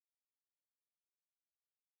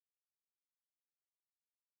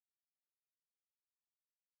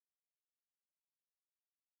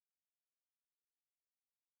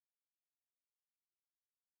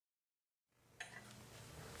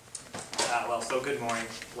Well, so good morning.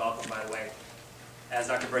 Welcome, by the way. As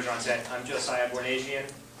Dr. Boornazian said, I'm Josiah Boornazian.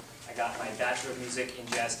 I got my Bachelor of Music in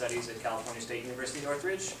Jazz Studies at California State University,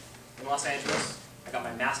 Northridge in Los Angeles. I got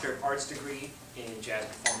my Master of Arts degree in Jazz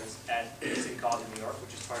Performance at City College of New York,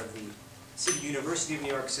 which is part of the City University of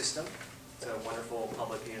New York system. It's a wonderful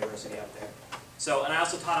public university out there. And I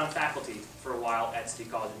also taught on faculty for a while at City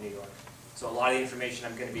College of New York. So a lot of the information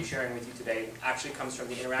I'm going to be sharing with you today actually comes from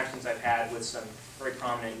the interactions I've had with some very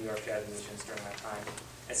prominent New York jazz musicians during my time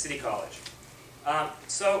at City College.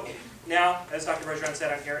 So now, as Dr. Boornazian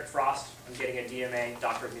said, I'm here at Frost. I'm getting a DMA,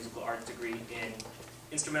 Doctor of Musical Arts degree in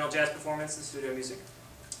Instrumental Jazz Performance and Studio Music.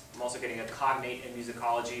 I'm also getting a cognate in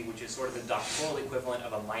musicology, which is sort of the doctoral equivalent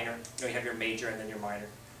of a minor. You know, you have your major and then your minor.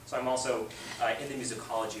 So I'm also in the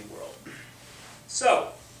musicology world.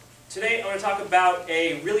 So today I'm going to talk about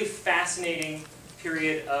a really fascinating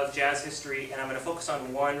period of jazz history, and I'm going to focus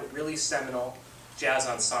on one really seminal jazz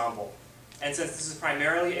ensemble. And since this is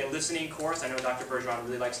primarily a listening course, I know Dr. Boornazian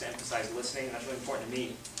really likes to emphasize listening, and that's really important to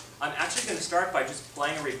me. I'm actually going to start by just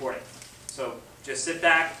playing a recording. So just sit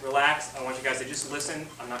back, relax. I want you guys to just listen.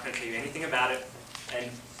 I'm not going to tell you anything about it,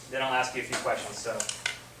 and then I'll ask you a few questions. So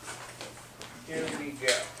here we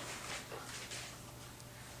go.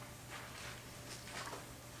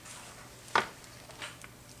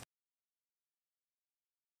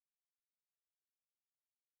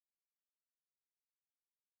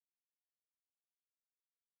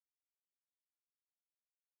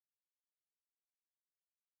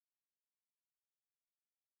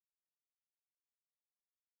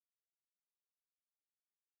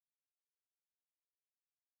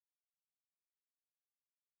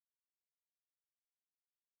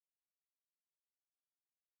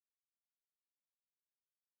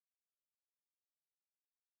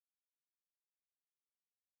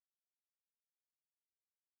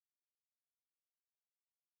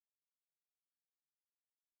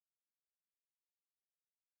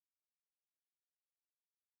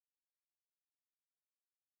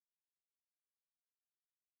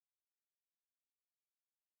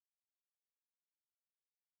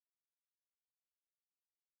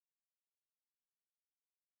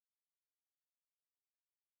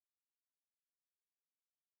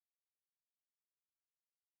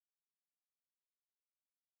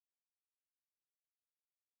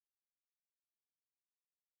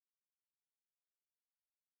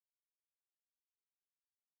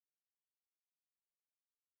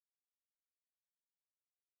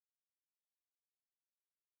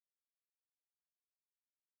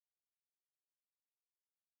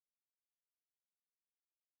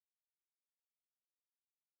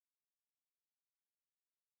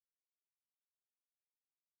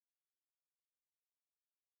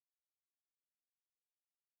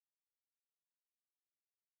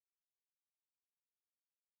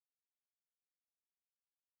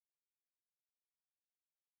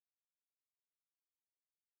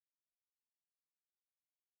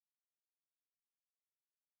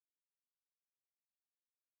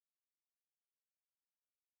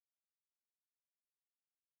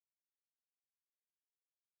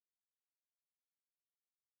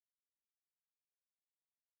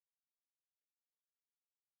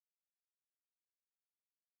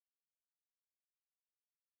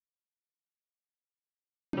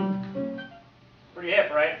 Pretty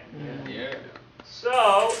hip, right? Yeah.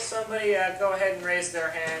 So, somebody go ahead and raise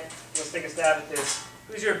their hand. Let's take a stab at this.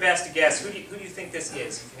 Who's your best guess? Who do you think this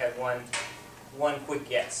is? If you had one quick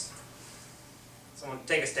guess. Someone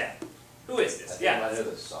take a stab. Who is this? I think I know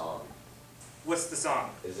the song. What's the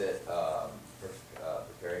song? Is it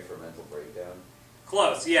Preparing for a Mental Breakdown?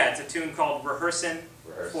 Close. Yeah, it's a tune called Rehearsing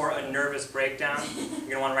for a Nervous Breakdown. You're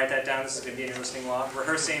going to want to write that down. This is going to be in your listening log.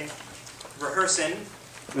 Rehearsing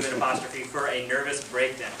with an apostrophe for a nervous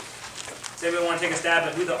breakdown. Does anybody want to take a stab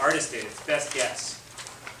at who the artist is? Best guess.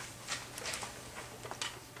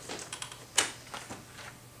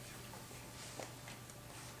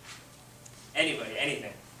 Anybody,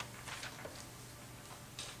 anything.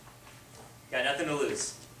 Got nothing to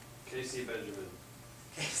lose. K.C. Benjamin.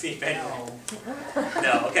 K.C. Benjamin.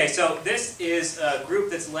 No. Okay, so this is a group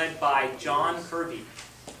that's led by John Kirby.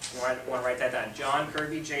 You want to write that down. John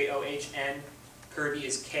Kirby, J-O-H-N. Kirby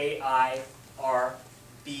is K-I-R-B-Y.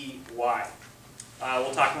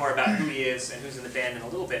 We'll talk more about who he is and who's in the band in a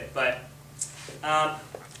little bit, but a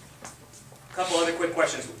couple other quick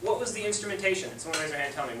questions. What was the instrumentation? Someone raise their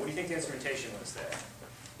hand and tell me. What do you think the instrumentation was there?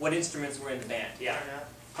 What instruments were in the band? Yeah.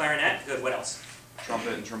 Clarinet. Good. What else?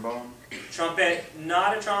 Trumpet and trombone. Trumpet,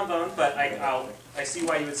 not a trombone, but I see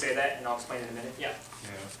why you would say that, and I'll explain in a minute. Yeah.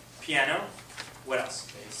 Piano. What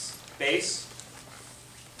else? Bass.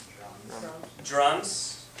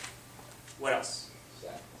 Drums. What else?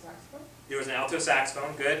 Saxophone? There was an alto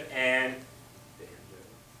saxophone, good, and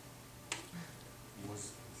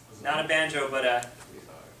not a banjo, but a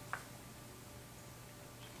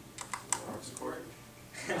Harpsichord?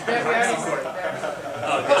 harpsichord.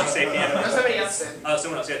 Oh, did you say piano? No, somebody else said. Oh,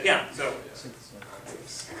 someone else, yeah, piano. So,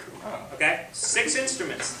 okay, 6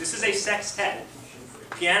 instruments. This is a sextet.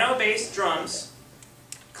 Piano, bass, drums,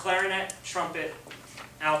 clarinet, trumpet,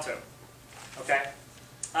 alto. Okay?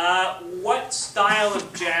 What style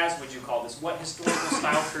of jazz would you call this? What historical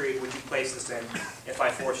style period would you place this in if I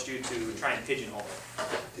forced you to try and pigeonhole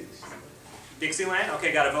it? Dixieland?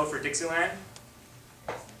 Okay, got a vote for Dixieland.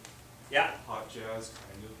 Yeah? Hot jazz,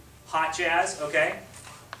 kind of. Hot jazz, okay.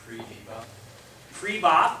 Pre-bebop.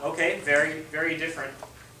 Pre-bop, okay, very, very different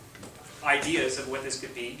ideas of what this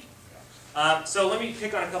could be. So let me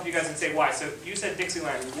pick on a couple of you guys and say why. So you said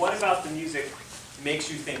Dixieland. What about the music makes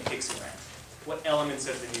you think Dixieland? What elements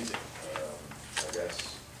of the music? I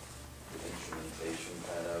guess the instrumentation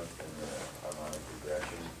kind of, and the harmonic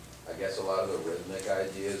progression. I guess a lot of the rhythmic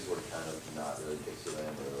ideas were kind of not really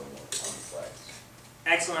Dixieland, but a little more complex.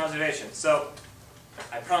 Excellent observation. So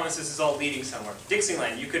I promise this is all leading somewhere.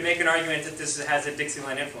 Dixieland, you could make an argument that this has a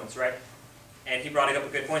Dixieland influence, right? And he brought up a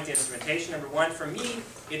good point, the instrumentation. Number one, for me,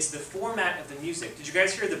 it's the format of the music. Did you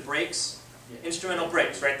guys hear the breaks? Yeah. Instrumental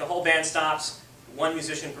breaks, right? The whole band stops. One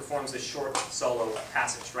musician performs this short solo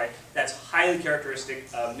passage, right? That's highly characteristic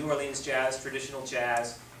of New Orleans jazz, traditional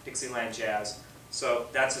jazz, Dixieland jazz. So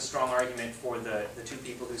that's a strong argument for the two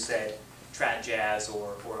people who said trad jazz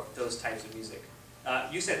or those types of music.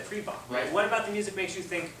 You said pre-bop, right? Yeah. What about the music makes you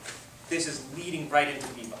think this is leading right into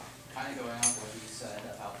bebop? Kind of going on what you said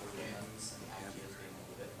about the rhythms and ideas being a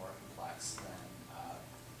little bit more complex than,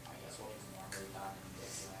 I guess, what was normally done in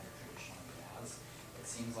Dixieland or traditional jazz. It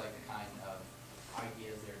seems like the kind of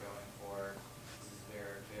ideas they're going for is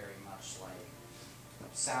very, very much like,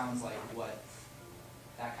 sounds like what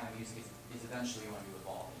that kind of music is eventually going to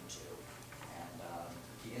evolve into. And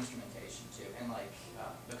the instrumentation too, and like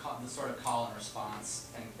the sort of call and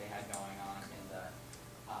response thing that they had going on in the,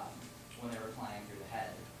 when they were playing through the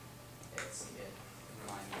head. It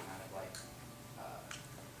reminded me kind of like a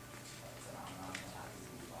phenomenon that happens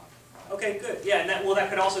in bebop. Okay, good. Yeah, and that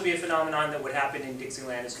could also be a phenomenon that would happen in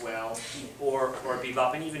Dixieland as well, or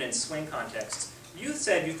bebop, and even in swing contexts. You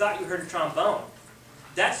said you thought you heard a trombone.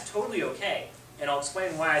 That's totally okay, and I'll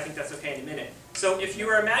explain why I think that's okay in a minute. So if you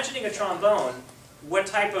were imagining a trombone, what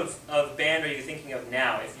type of band are you thinking of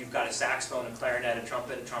now if you've got a saxophone, a clarinet, a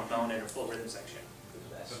trumpet, a trombone, and a full rhythm section?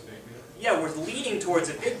 Yeah, we're leaning towards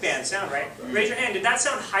a big band sound, right? Raise your hand. Did that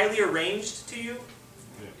sound highly arranged to you?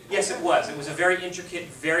 Yes, it was. It was a very intricate,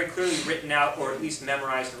 very clearly written out, or at least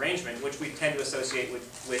memorized arrangement, which we tend to associate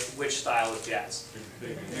with which style of jazz?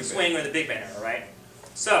 The swing or the big band era, right?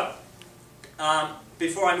 So,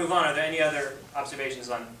 before I move on, are there any other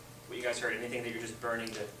observations on what you guys heard? Anything that you're just burning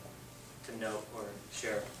to note or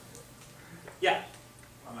share? Yeah?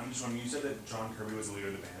 I'm just wondering, you said that John Kirby was the leader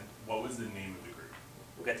of the band. What was the name of the group?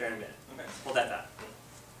 We'll get there in a minute. Okay. Hold that thought.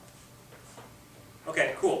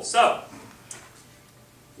 Okay, cool. So,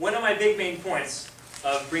 one of my big main points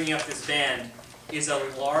of bringing up this band is a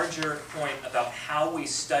larger point about how we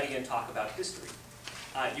study and talk about history.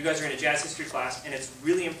 You guys are in a jazz history class, and it's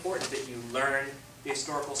really important that you learn the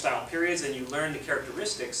historical style periods and you learn the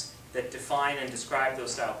characteristics that define and describe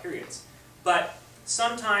those style periods. But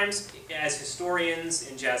sometimes, as historians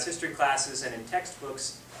in jazz history classes and in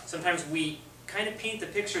textbooks, sometimes we kind of paint the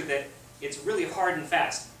picture that it's really hard and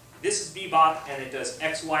fast. This is bebop, and it does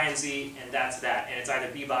X, Y, and Z, and that's that, and it's either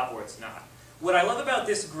bebop or it's not. What I love about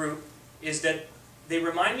this group is that they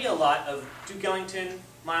remind me a lot of Duke Ellington,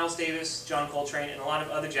 Miles Davis, John Coltrane, and a lot of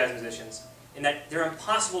other jazz musicians, in that they're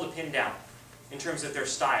impossible to pin down in terms of their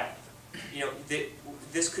style. You know,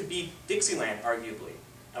 this could be Dixieland, arguably,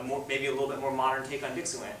 maybe a little bit more modern take on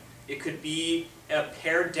Dixieland. It could be a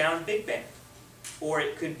pared down big band. Or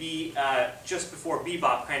it could be just before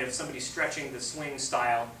bebop, kind of somebody stretching the swing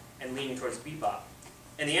style and leaning towards bebop.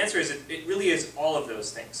 And the answer is it really is all of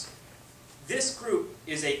those things. This group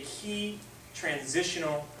is a key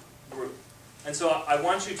transitional group. And so I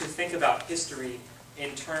want you to think about history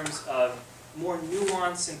in terms of more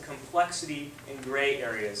nuance and complexity in gray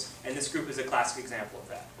areas. And this group is a classic example of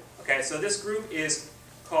that. Okay, so this group is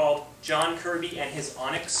called John Kirby and his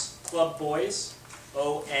Onyx Club Boys,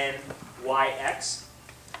 O-N-Y-X.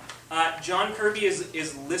 John Kirby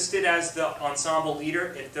is listed as the ensemble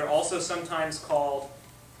leader. They're also sometimes called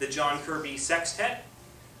the John Kirby Sextet.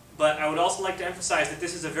 But I would also like to emphasize that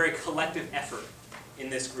this is a very collective effort in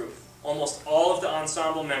this group. Almost all of the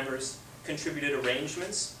ensemble members contributed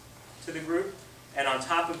arrangements to the group. And on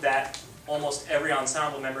top of that, almost every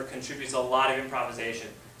ensemble member contributes a lot of improvisation.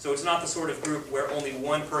 So it's not the sort of group where only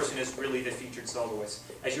one person is really the featured soloist.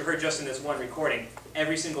 As you heard just in this one recording,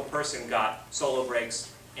 every single person got solo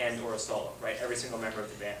breaks and or a solo, right? Every single member of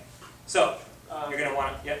the band. So, you're going to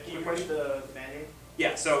want to, yeah? Can you repeat the band name?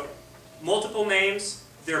 Yeah, so multiple names.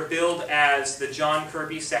 They're billed as the John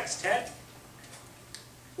Kirby Sextet,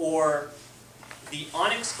 or the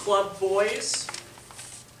Onyx Club Boys,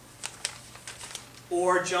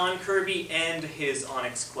 or John Kirby and his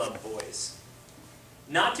Onyx Club Boys.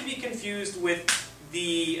 Not to be confused with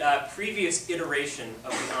the previous iteration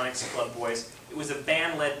of the Onyx Club Boys. It was a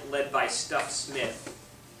band led by Stuff Smith,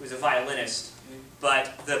 who was a violinist,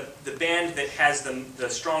 but the band that has the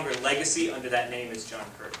stronger legacy under that name is John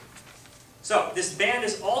Kirby. So, this band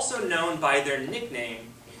is also known by their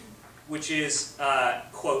nickname, which is,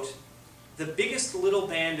 quote, the biggest little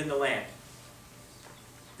band in the land.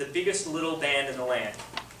 The biggest little band in the land.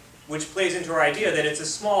 Which plays into our idea that it's a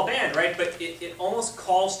small band, right? But it almost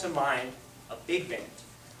calls to mind a big band.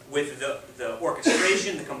 With the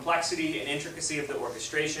orchestration, the complexity and intricacy of the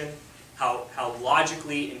orchestration, how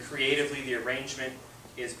logically and creatively the arrangement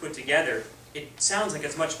is put together, it sounds like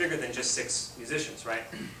it's much bigger than just 6 musicians, right?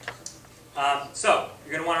 So,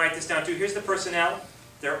 you're going to want to write this down too. Here's the personnel.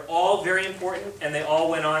 They're all very important, and they all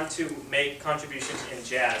went on to make contributions in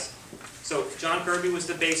jazz. So, John Kirby was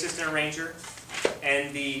the bassist and arranger,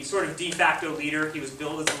 and the sort of de facto leader. He was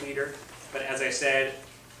billed as a leader, but as I said,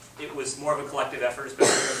 it was more of a collective effort,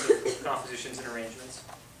 especially in terms of compositions and arrangements.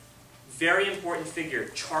 Very important figure,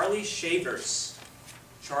 Charlie Shavers.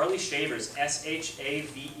 Charlie Shavers,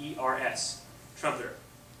 S-H-A-V-E-R-S, trumpeter.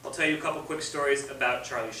 I'll tell you a couple quick stories about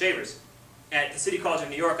Charlie Shavers. At the City College of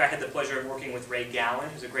New York, I had the pleasure of working with Ray Gowan,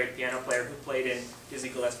 who's a great piano player who played in Dizzy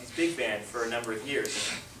Gillespie's big band for a number of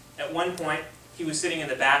years. At one point, he was sitting in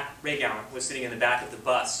the back, Ray Gowan was sitting in the back of the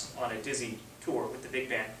bus on a Dizzy tour with the big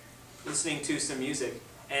band, listening to some music,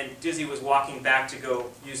 and Dizzy was walking back to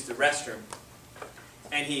go use the restroom.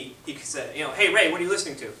 And he said, you know, hey Ray, what are you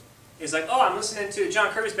listening to? He's like, oh, I'm listening to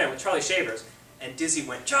John Kirby's band with Charlie Shavers. And Dizzy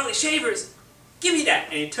went, Charlie Shavers, give me that!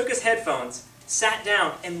 And he took his headphones, sat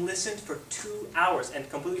down, and listened for 2 hours, and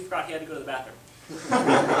completely forgot he had to go to the bathroom.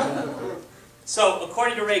 So,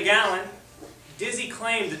 according to Ray Gowan, Dizzy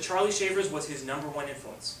claimed that Charlie Shavers was his _1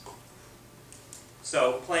 influence.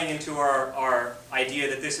 So, playing into our idea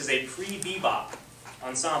that this is a pre-bebop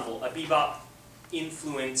ensemble, a bebop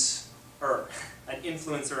influencer, an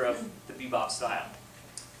influencer of the bebop style.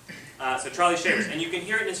 So Charlie Shavers, and you can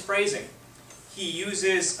hear it in his phrasing. He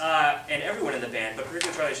uses, and everyone in the band, but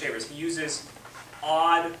particularly Charlie Shavers, he uses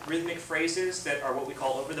odd rhythmic phrases that are what we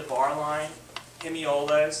call over the bar line,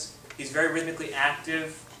 hemiolas. He's very rhythmically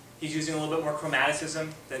active. He's using a little bit more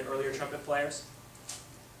chromaticism than earlier trumpet players.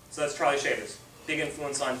 So that's Charlie Shavers. Big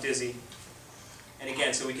influence on Dizzy. And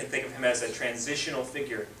again, so we can think of him as a transitional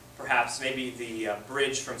figure, perhaps maybe the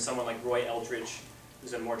bridge from someone like Roy Eldridge,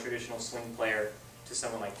 who's a more traditional swing player, to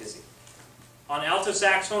someone like Dizzy. On alto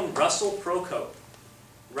saxophone, Russell Procope.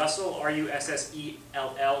 Russell,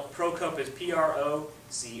 R-U-S-S-E-L-L. Procope is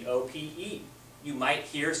P-R-O-C-O-P-E. You might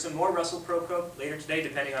hear some more Russell Procope later today,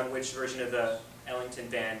 depending on which version of the Ellington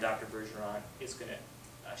band Dr. Bergeron is going to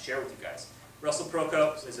share with you guys. Russell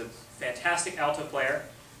Procope is a fantastic alto player.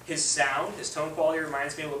 His sound, his tone quality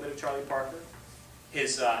reminds me a little bit of Charlie Parker.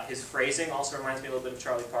 His phrasing also reminds me a little bit of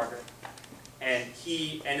Charlie Parker. And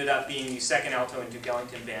he ended up being the second alto in Duke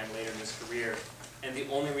Ellington band later in his career. And the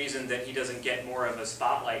only reason that he doesn't get more of a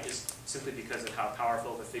spotlight is simply because of how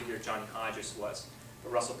powerful of a figure Johnny Hodges was.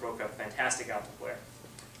 But Russell Procope, fantastic alto player.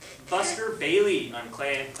 Buster Bailey on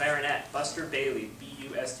clarinet. Buster Bailey,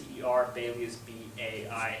 B-U-S-T-E-R, Bailey is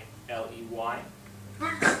B-A-I-L-E-Y.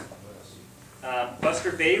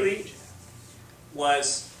 Buster Bailey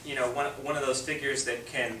was, you know, one of those figures that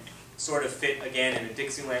can sort of fit, again, in a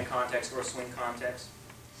Dixieland context or a swing context.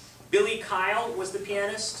 Billy Kyle was the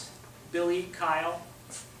pianist. Billy Kyle.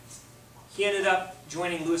 He ended up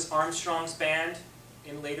joining Louis Armstrong's band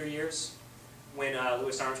in later years when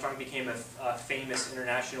Louis Armstrong became a famous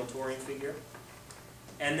international touring figure.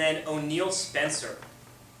 And then O'Neill Spencer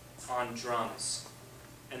on drums.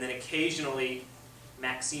 And then occasionally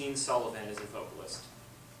Maxine Sullivan as a vocalist,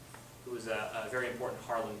 who was a very important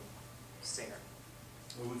Harlem singer.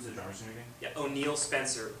 What was the drummer's name again? Yeah, O'Neill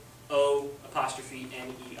Spencer, O''N''E''I''L'',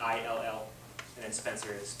 and then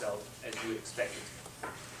Spencer is spelled as you would expect it.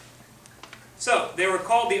 So, they were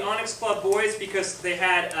called the Onyx Club Boys because they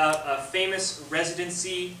had a famous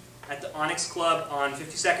residency at the Onyx Club on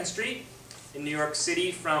 52nd Street in New York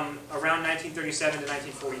City from around 1937 to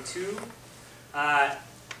 1942.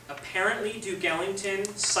 Apparently, Duke Ellington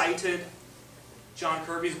cited John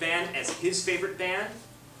Kirby's band as his favorite band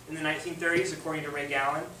in the 1930s, according to Ray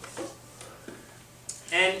Gallen.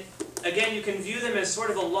 And again, you can view them as sort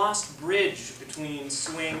of a lost bridge between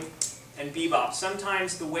swing and bebop.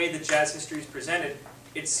 Sometimes the way that jazz history is presented,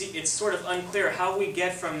 it's sort of unclear how we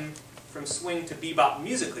get from swing to bebop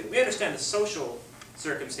musically. We understand the social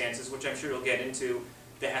circumstances, which I'm sure we'll get into,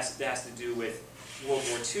 that has to do with World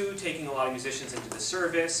War II taking a lot of musicians into the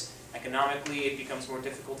service. Economically, it becomes more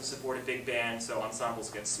difficult to support a big band, so ensembles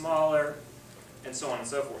get smaller, and so on and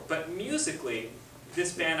so forth. But musically,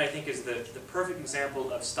 this band, I think, is the perfect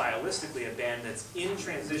example of stylistically a band that's in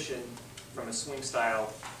transition from a swing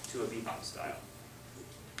style to a bebop style.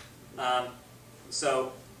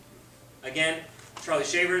 So, again, Charlie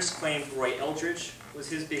Shavers claimed Roy Eldridge was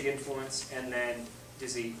his big influence, and then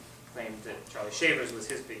Dizzy claimed that Charlie Shavers was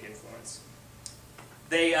his big influence.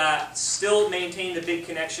 They still maintained a big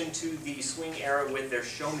connection to the swing era with their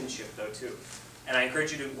showmanship, though, too. And I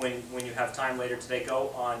encourage you to, when you have time later today, go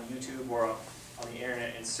on YouTube or on the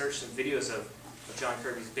internet and search some videos of John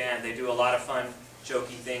Kirby's band. They do a lot of fun,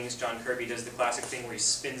 jokey things. John Kirby does the classic thing where he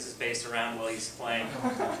spins his bass around while he's playing.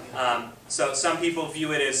 So some people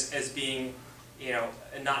view it as being, you know,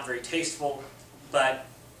 not very tasteful, but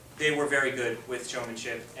they were very good with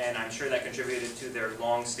showmanship, and I'm sure that contributed to their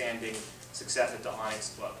long-standing success at the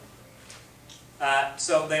Onyx Club.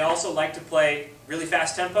 So they also like to play really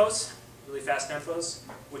fast tempos,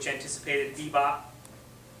 which anticipated bebop.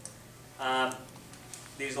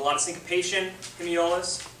 They use a lot of syncopation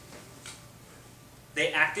hemiolas.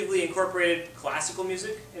 They actively incorporated classical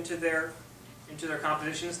music into their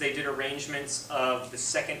compositions. They did arrangements of the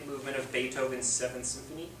second movement of Beethoven's Seventh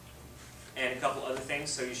Symphony and a couple other things,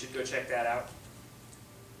 so you should go check that out.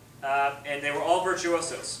 And they were all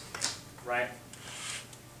virtuosos, right?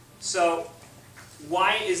 So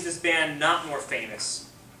why is this band not more famous?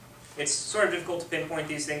 It's sort of difficult to pinpoint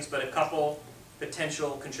these things, but a couple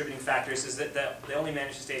potential contributing factors is that they only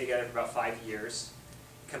managed to stay together for about 5 years.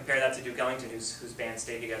 Compare that to Duke Ellington, whose band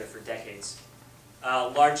stayed together for decades.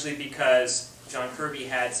 Largely because John Kirby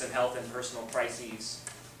had some health and personal crises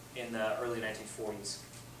in the early 1940s.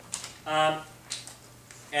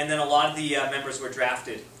 And then a lot of the members were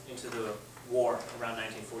drafted into the war around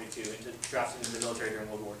 1942, drafted into the military during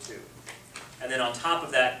World War II. And then on top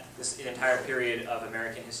of that, this entire period of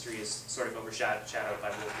American history is sort of overshadowed by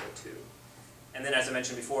World War II. And then, as I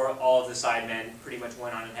mentioned before, all of the sidemen pretty much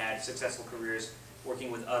went on and had successful careers working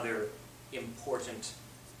with other important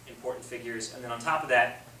figures. And then on top of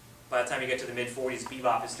that, by the time you get to the mid-40s,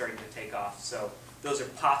 bebop is starting to take off. So those are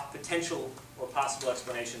potential or possible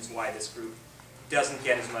explanations why this group doesn't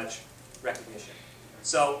get as much recognition.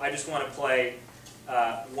 So I just want to play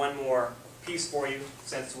one more piece for you,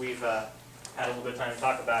 since we've had a little bit of time to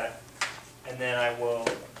talk about it. And then I will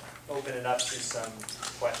open it up to some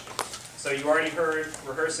questions. So you already heard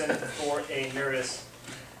rehearsing for a nervous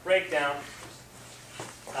breakdown.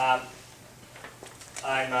 I'm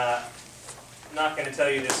not going to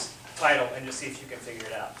tell you this title and just see if you can figure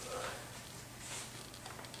it out.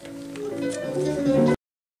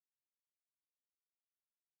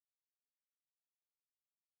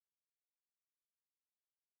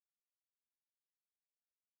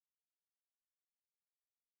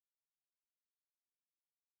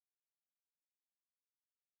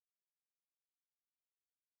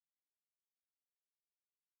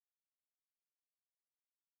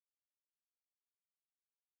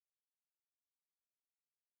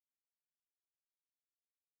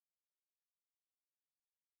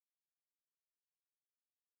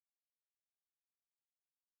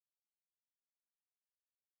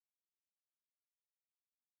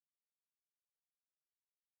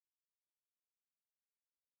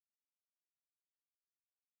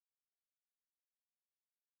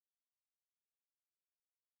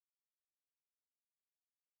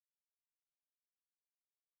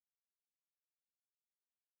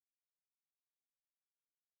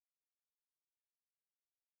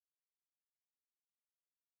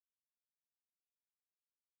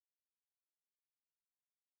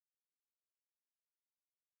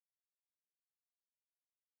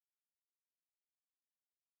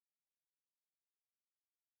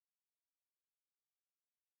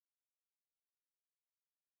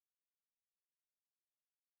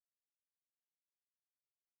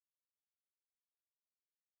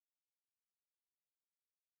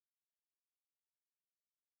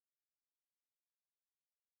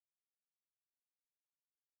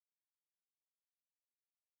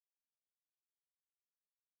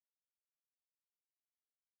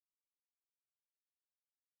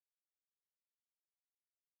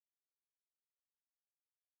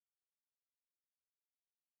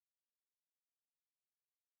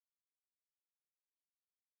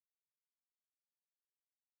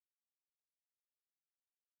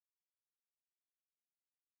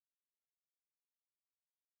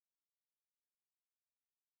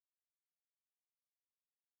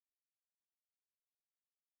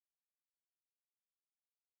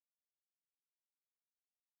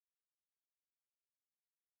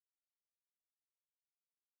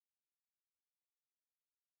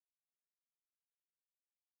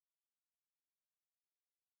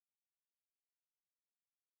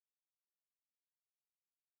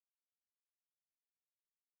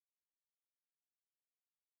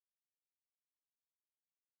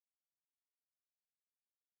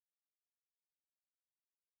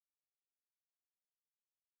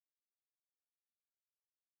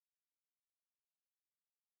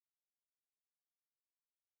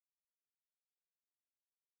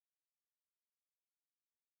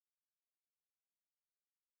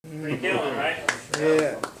 Pretty killing, right?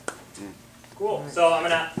 Yeah. Cool. So I'm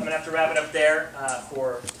gonna have to wrap it up there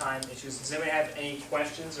for time issues. Does anybody have any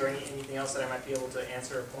questions or anything else that I might be able to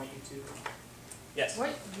answer or point you to? Yes.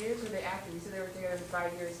 What years were they active? You said they were together for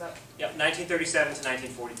 5 years. Yep. 1937 to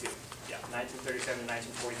 1942. Yeah. 1937 to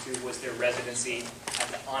 1942 was their residency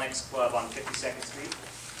at the Onyx Club on 52nd Street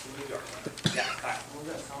in New York. Yeah. All right. What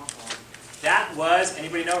was that song called? That was,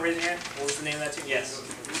 anybody know? Raise your hand. What was the name of that tune? Yes.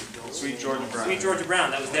 Sweet Georgia Brown. Sweet Georgia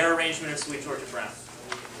Brown. That was their arrangement of Sweet Georgia Brown.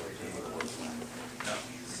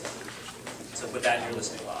 So put that in your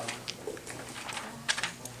listening log.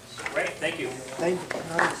 Great. Thank you. Thank you.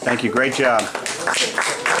 Thank you, great job.